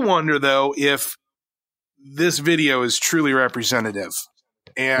 I wonder, though, if this video is truly representative.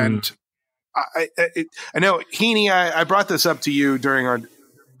 And I know, Heaney, I brought this up to you during our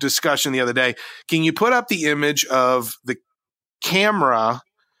discussion the other day. Can you put up the image of the camera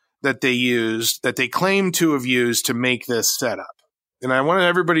that they claim to have used to make this setup? And I wanted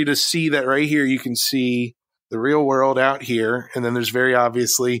everybody to see that right here. You can see the real world out here. And then there's very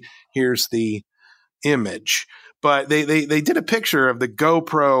obviously, here's the image. But they did a picture of the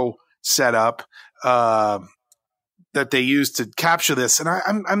GoPro setup that they used to capture this. And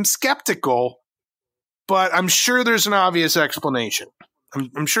I'm skeptical, but I'm sure there's an obvious explanation.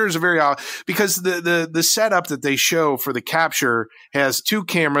 I'm sure there's a very obvious, because the setup that they show for the capture has two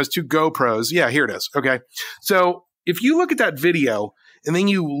cameras, two GoPros. Yeah, here it is. Okay. So if you look at that video and then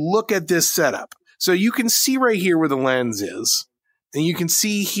you look at this setup, so you can see right here where the lens is, and you can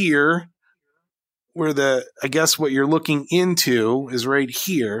see here where I guess what you're looking into is right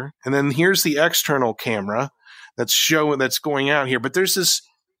here. And then here's the external camera that's going out here. But there's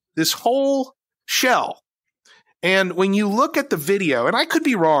this whole shell. And when you look at the video, and I could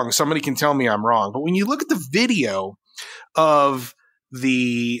be wrong, somebody can tell me I'm wrong, but when you look at the video of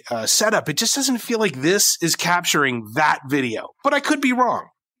the setup, it just doesn't feel like this is capturing that video. But I could be wrong.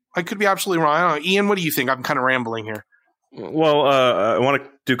 I could be absolutely wrong. I don't know. Ian, what do you think? I'm kind of rambling here. Well, I want to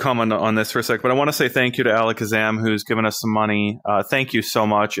do comment on this for a sec, but I want to say thank you to Alakazam, who's given us some money. Thank you so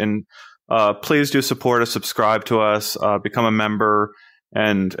much. And please do support us, subscribe to us, become a member.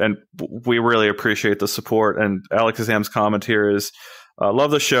 And we really appreciate the support. And Alakazam's comment here is,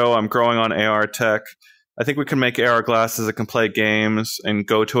 love the show. I'm growing on AR tech. I think we can make AR glasses that can play games and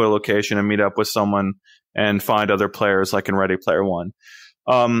go to a location and meet up with someone and find other players like in Ready Player One.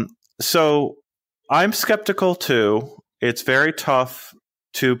 So I'm skeptical too. It's very tough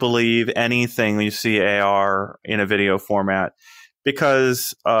to believe anything you see AR in a video format,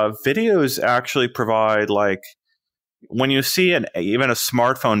 because videos actually provide, like, when you see even a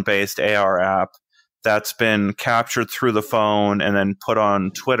smartphone-based AR app, that's been captured through the phone and then put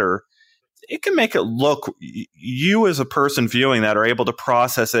on Twitter, it can make it look, you as a person viewing that are able to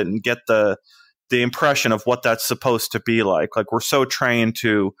process it and get the impression of what that's supposed to be like. Like, we're so trained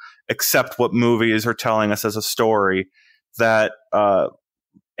to accept what movies are telling us as a story that AR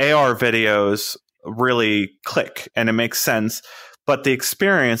videos really click and it makes sense. But the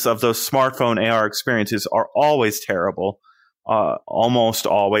experience of those smartphone AR experiences are always terrible, almost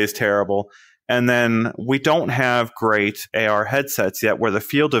always terrible. And then we don't have great AR headsets yet where the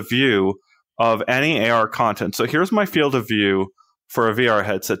field of view of any AR content. So here's my field of view for a VR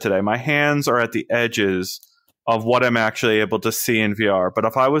headset today. My hands are at the edges of what I'm actually able to see in VR. But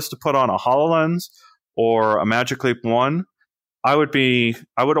if I was to put on a HoloLens or a Magic Leap 1, I would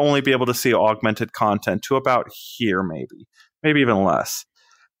only be able to see augmented content to about here, maybe even less.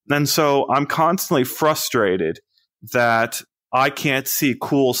 And so I'm constantly frustrated that I can't see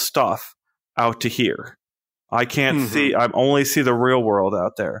cool stuff out to here. I can't see, I only see the real world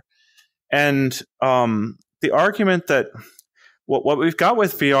out there. And the argument that what we've got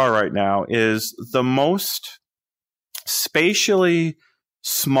with VR right now is the most spatially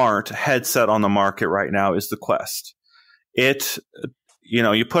smart headset on the market right now is the Quest.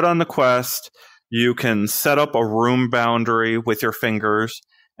 You put on the Quest, you can set up a room boundary with your fingers,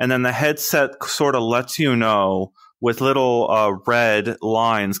 and then the headset sort of lets you know with little red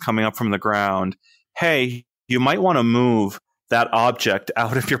lines coming up from the ground, hey, you might want to move that object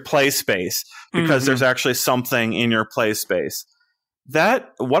out of your play space because there's actually something in your play space.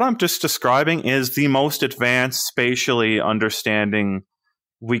 That, what I'm just describing, is the most advanced spatially understanding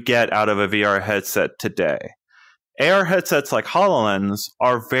we get out of a VR headset today. AR headsets like HoloLens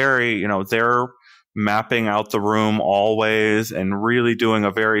are very, they're mapping out the room always and really doing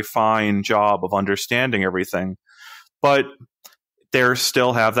a very fine job of understanding everything. But they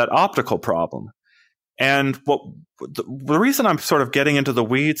still have that optical problem. And the reason I'm sort of getting into the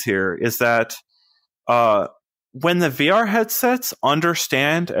weeds here is that when the VR headsets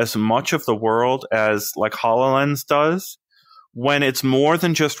understand as much of the world as like HoloLens does, when it's more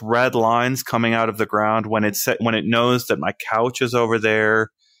than just red lines coming out of the ground, when it knows that my couch is over there,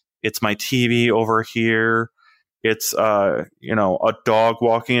 it's my TV over here, it's a dog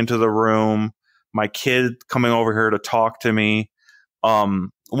walking into the room, my kid coming over here to talk to me.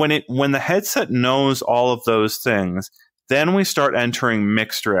 When the headset knows all of those things, then we start entering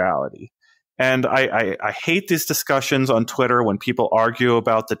mixed reality. And I hate these discussions on Twitter when people argue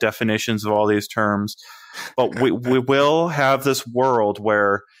about the definitions of all these terms. But we will have this world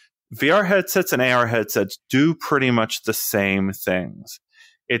where VR headsets and AR headsets do pretty much the same things.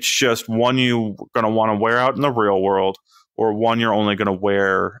 It's just one you're going to want to wear out in the real world, or one you're only going to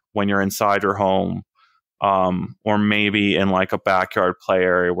wear when you're inside your home. Or maybe in like a backyard play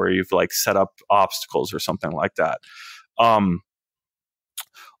area where you've like set up obstacles or something like that.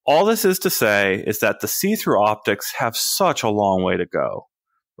 All this is to say is that the see-through optics have such a long way to go,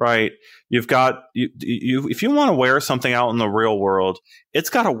 right? You've got, if you want to wear something out in the real world, it's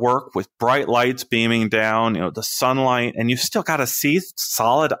got to work with bright lights beaming down, the sunlight, and you've still got to see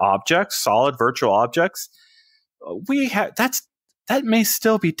solid virtual objects. That may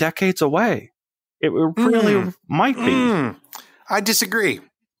still be decades away. It really might be. I disagree.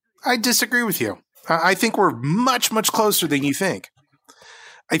 I disagree with you. I think we're much, much closer than you think.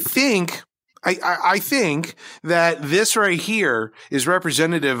 I think that this right here is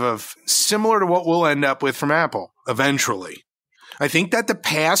representative of similar to what we'll end up with from Apple eventually. I think that the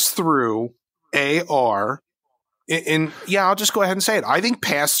pass-through AR, I'll just go ahead and say it. I think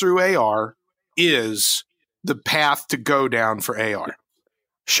pass-through AR is the path to go down for AR.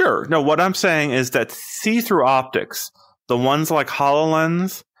 Sure. No, what I'm saying is that see-through optics, the ones like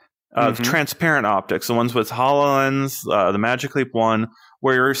HoloLens, transparent optics, the ones with HoloLens, the Magic Leap 1,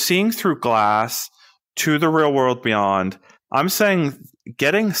 where you're seeing through glass to the real world beyond, I'm saying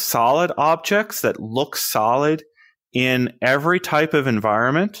getting solid objects that look solid in every type of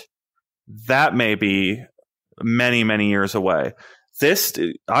environment, that may be many, many years away.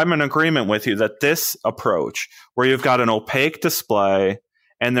 I'm in agreement with you that this approach, where you've got an opaque display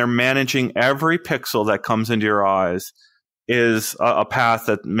and they're managing every pixel that comes into your eyes, is a path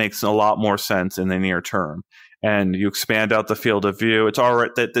that makes a lot more sense in the near term. And you expand out the field of view. It's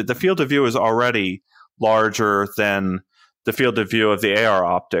already the field of view is already larger than the field of view of the AR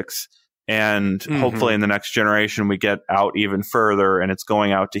optics. And hopefully in the next generation, we get out even further and it's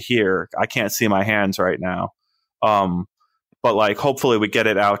going out to here. I can't see my hands right now. But like, hopefully we get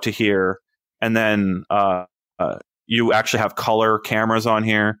it out to here. And then you actually have color cameras on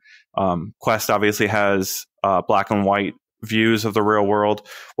here. Quest obviously has black and white views of the real world.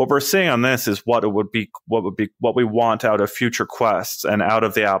 What we're seeing on this is what we want out of future quests and out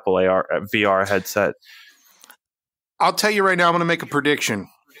of the Apple VR headset. I'll tell you right now, I'm going to make a prediction.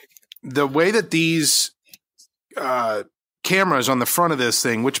 The way that these cameras on the front of this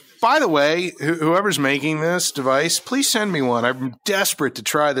thing, which, by the way, whoever's making this device, please send me one. I'm desperate to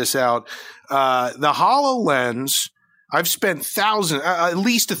try this out. The HoloLens, I've spent at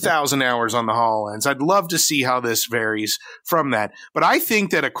least 1,000 hours on the HoloLens. I'd love to see how this varies from that. But I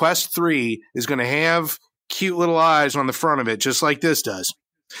think that a Quest 3 is going to have cute little eyes on the front of it, just like this does.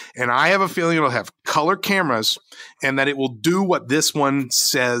 And I have a feeling it'll have color cameras and that it will do what this one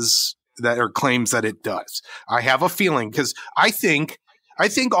says that or claims that it does. I have a feeling because I think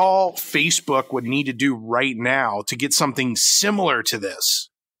all Facebook would need to do right now to get something similar to this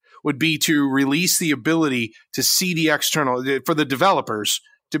would be to release the ability to see the external for the developers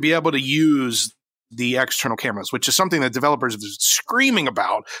to be able to use the external cameras, which is something that developers are screaming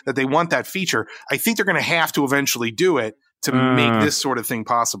about, that they want that feature. I think they're going to have to eventually do it to make this sort of thing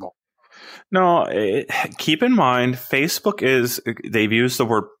possible. No, keep in mind, they've used the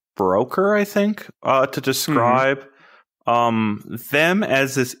word broker, I think, to describe them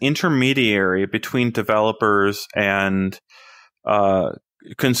as this intermediary between developers and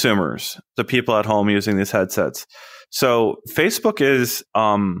consumers, the people at home using these headsets. So Facebook is,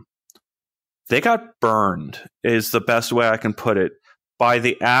 they got burned, is the best way I can put it, by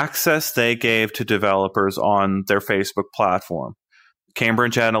the access they gave to developers on their Facebook platform.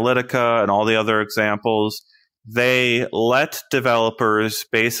 Cambridge Analytica and all the other examples, they let developers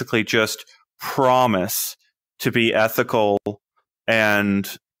basically just promise to be ethical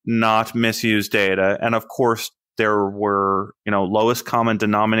and not misuse data. And of course, there were, lowest common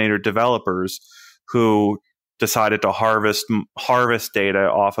denominator developers who decided to harvest data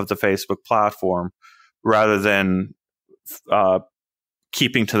off of the Facebook platform rather than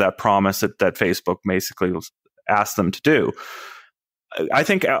keeping to that promise that Facebook basically asked them to do. I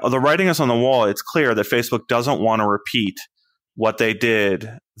think the writing is on the wall. It's clear that Facebook doesn't want to repeat what they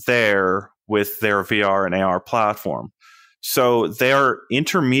did there with their VR and AR platform. So they're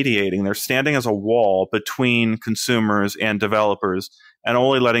intermediating, they're standing as a wall between consumers and developers and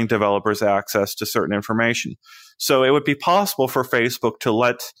only letting developers access to certain information. So it would be possible for Facebook to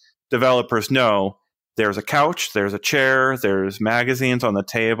let developers know there's a couch, there's a chair, there's magazines on the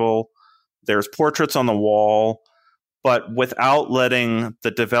table, there's portraits on the wall, but without letting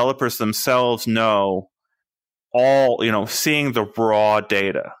the developers themselves know seeing the raw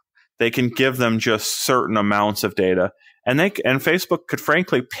data. They can give them just certain amounts of data. And Facebook could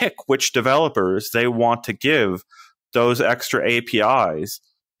frankly pick which developers they want to give those extra APIs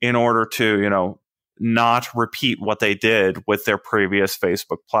in order to, not repeat what they did with their previous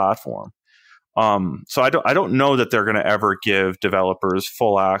Facebook platform. So I don't know that they're going to ever give developers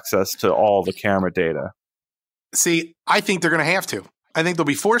full access to all the camera data. See, I think they're going to have to. I think they'll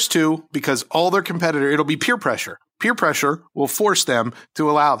be forced to because all their it'll be peer pressure. Peer pressure will force them to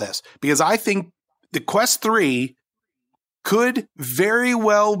allow this because I think the Quest 3 could very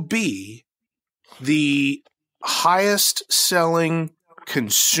well be the highest selling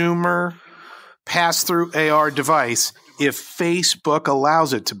consumer pass-through AR device if Facebook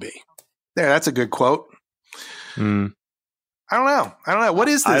allows it to be. There, that's a good quote. I don't know. What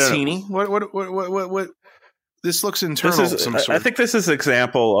is this, Heaney? What? This looks internal of some sort. I think this is an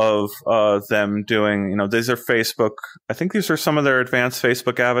example of them doing, these are Facebook. I think these are some of their advanced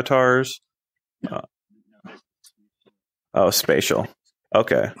Facebook avatars. Spatial.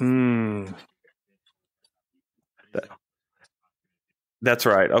 Okay. That's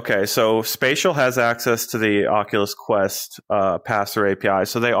right. Okay, so Spatial has access to the Oculus Quest pass-through API.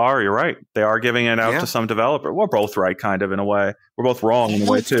 So you're right. They are giving it out to some developer. We're both right, kind of, in a way. We're both wrong in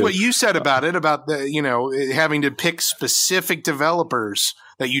a way, too. What you said about the, having to pick specific developers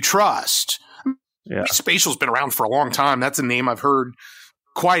that you trust. Yeah. Spatial's been around for a long time. That's a name I've heard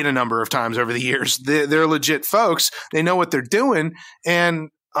quite a number of times over the years. They're legit folks. They know what they're doing. And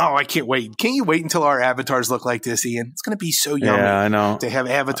I can't wait. Can't you wait until our avatars look like this, Ian? It's going to be so yummy I know. To have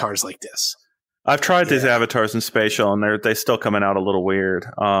avatars like this. I've tried these avatars in Spatial, and they're still coming out a little weird.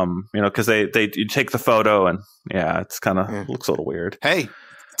 Because you take the photo, and it's kind of looks a little weird. Hey,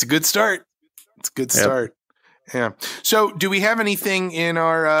 it's a good start. It's a good start. Yeah. So, do we have anything in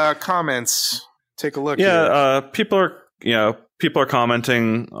our comments? Take a look. Yeah. People are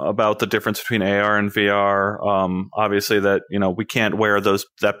commenting about the difference between AR and VR. Obviously, that we can't wear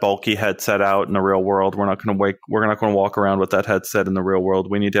that bulky headset out in the real world. We're not going to walk around with that headset in the real world.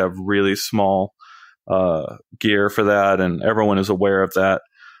 We need to have really small gear for that, and everyone is aware of that.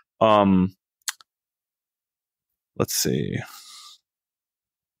 let's see.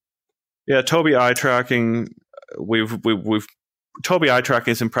 Yeah, Tobii eye tracking. We've Tobii eye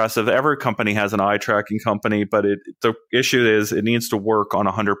tracking is impressive. Every company has an eye tracking company, but the issue is it needs to work on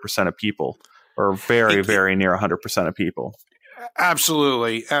 100% of people, or very, very near 100% of people.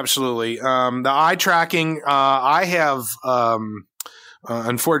 Absolutely. The eye tracking, I have,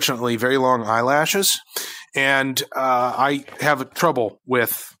 unfortunately, very long eyelashes, and I have trouble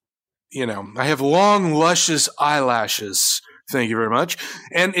with, I have long, luscious eyelashes. Thank you very much.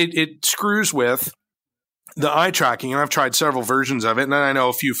 And it screws with the eye tracking, and I've tried several versions of it, and I know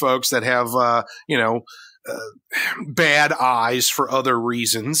a few folks that have, bad eyes for other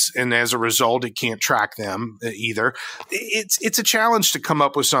reasons, and as a result, it can't track them either. It's a challenge to come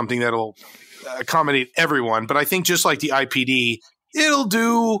up with something that'll accommodate everyone, but I think just like the IPD, it'll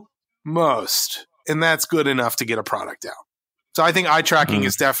do most, and that's good enough to get a product out. So I think eye tracking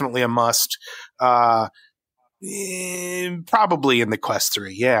is definitely a must. Probably in the Quest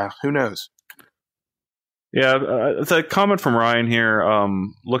 3. Yeah, who knows? Yeah, the comment from Ryan here,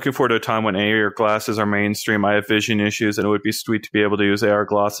 looking forward to a time when AR glasses are mainstream. I have vision issues, and it would be sweet to be able to use AR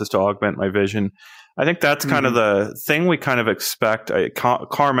glasses to augment my vision. I think that's kind of the thing we kind of expect. John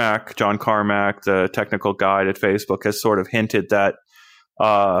Carmack, the technical guide at Facebook, has sort of hinted that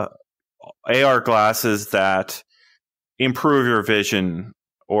AR glasses that improve your vision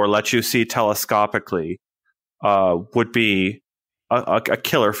or let you see telescopically would be a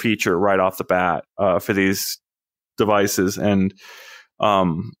killer feature right off the bat for these devices. And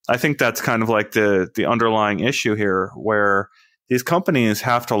I think that's kind of like the underlying issue here, where these companies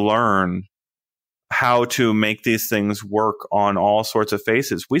have to learn how to make these things work on all sorts of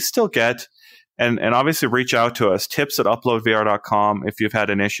faces. We still get, and obviously reach out to us, tips@uploadvr.com if you've had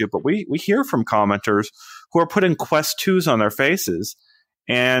an issue, but we hear from commenters who are putting Quest 2s on their faces,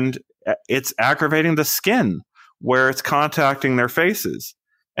 and it's aggravating the skin where it's contacting their faces,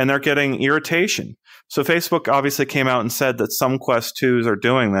 and they're getting irritation. So Facebook obviously came out and said that some Quest 2s are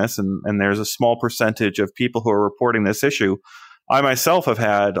doing this, and there's a small percentage of people who are reporting this issue. I myself have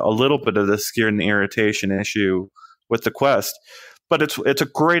had a little bit of this skin irritation issue with the Quest, but it's a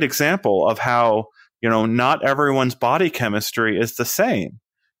great example of how, not everyone's body chemistry is the same.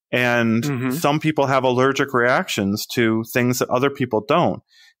 And some people have allergic reactions to things that other people don't.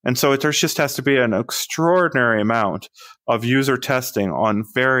 And so there just has to be an extraordinary amount of user testing on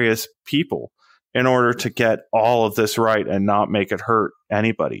various people in order to get all of this right and not make it hurt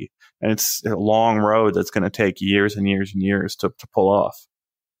anybody. And it's a long road that's going to take years and years and years to pull off.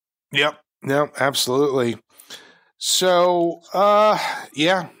 Yep. No, absolutely. So,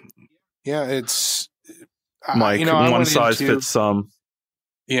 it's Mike, one size fits some.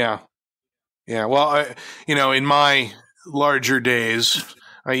 Yeah. Well, in my larger days,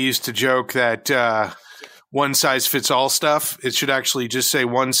 I used to joke that one size fits all stuff. It should actually just say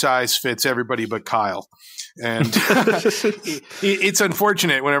one size fits everybody but Kyle. And it's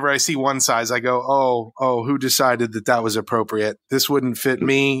unfortunate whenever I see one size, I go, oh, who decided that was appropriate? This wouldn't fit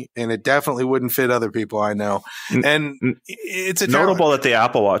me, and it definitely wouldn't fit other people I know. And it's notable that the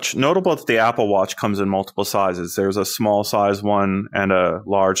Apple Watch comes in multiple sizes. There's a small size one and a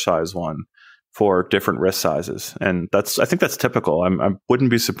large size one for different wrist sizes. And I think that's typical. I wouldn't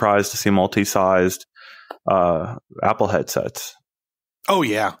be surprised to see multi-sized Apple headsets. Oh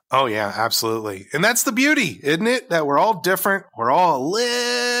yeah, absolutely. And that's the beauty, isn't it? That we're all different. We're all a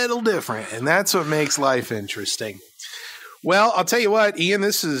little different. And that's what makes life interesting. Well, I'll tell you what, Ian,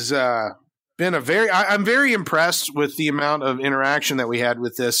 this has been I'm very impressed with the amount of interaction that we had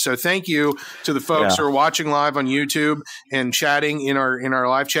with this. So thank you to the folks who are watching live on YouTube and chatting in our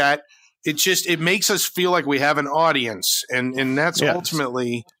live chat. It makes us feel like we have an audience. And that's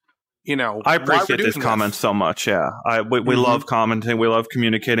ultimately, I appreciate this comment so much. Yeah. We love commenting. We love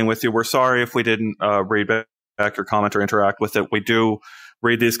communicating with you. We're sorry if we didn't read back your comment or interact with it. We do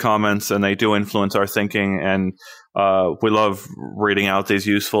read these comments, and they do influence our thinking. And we love reading out these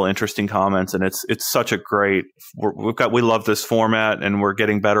useful, interesting comments. And it's such a great, we love this format, and we're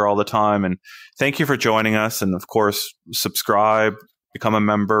getting better all the time. And thank you for joining us. And of course, subscribe, become a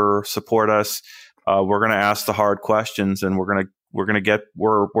member, support us. We're going to ask the hard questions, and we're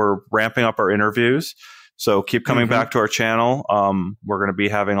ramping up our interviews. So keep coming back to our channel. We're going to be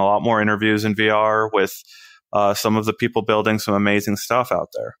having a lot more interviews in VR with some of the people building some amazing stuff out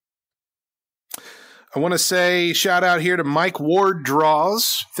there. I want to say shout out here to Mike Ward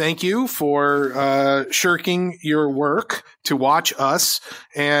Draws. Thank you for shirking your work to watch us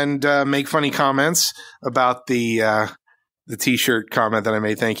and make funny comments about the the t-shirt comment that I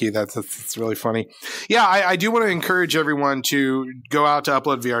made. Thank you. That's really funny. Yeah, I do want to encourage everyone to go out to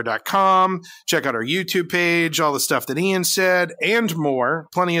uploadvr.com, check out our YouTube page, all the stuff that Ian said, and more.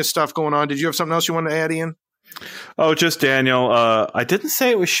 Plenty of stuff going on. Did you have something else you wanted to add, Ian? Oh, just Daniel. I didn't say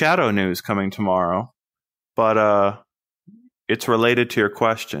it was Shadow News coming tomorrow, but it's related to your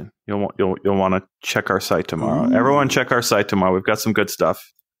question. You'll want to check our site tomorrow. Ooh. Everyone, check our site tomorrow. We've got some good stuff.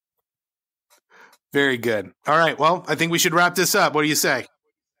 Very good. All right. Well, I think we should wrap this up. What do you say?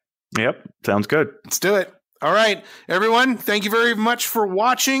 Yep. Sounds good. Let's do it. All right. Everyone, thank you very much for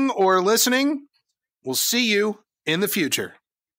watching or listening. We'll see you in the future.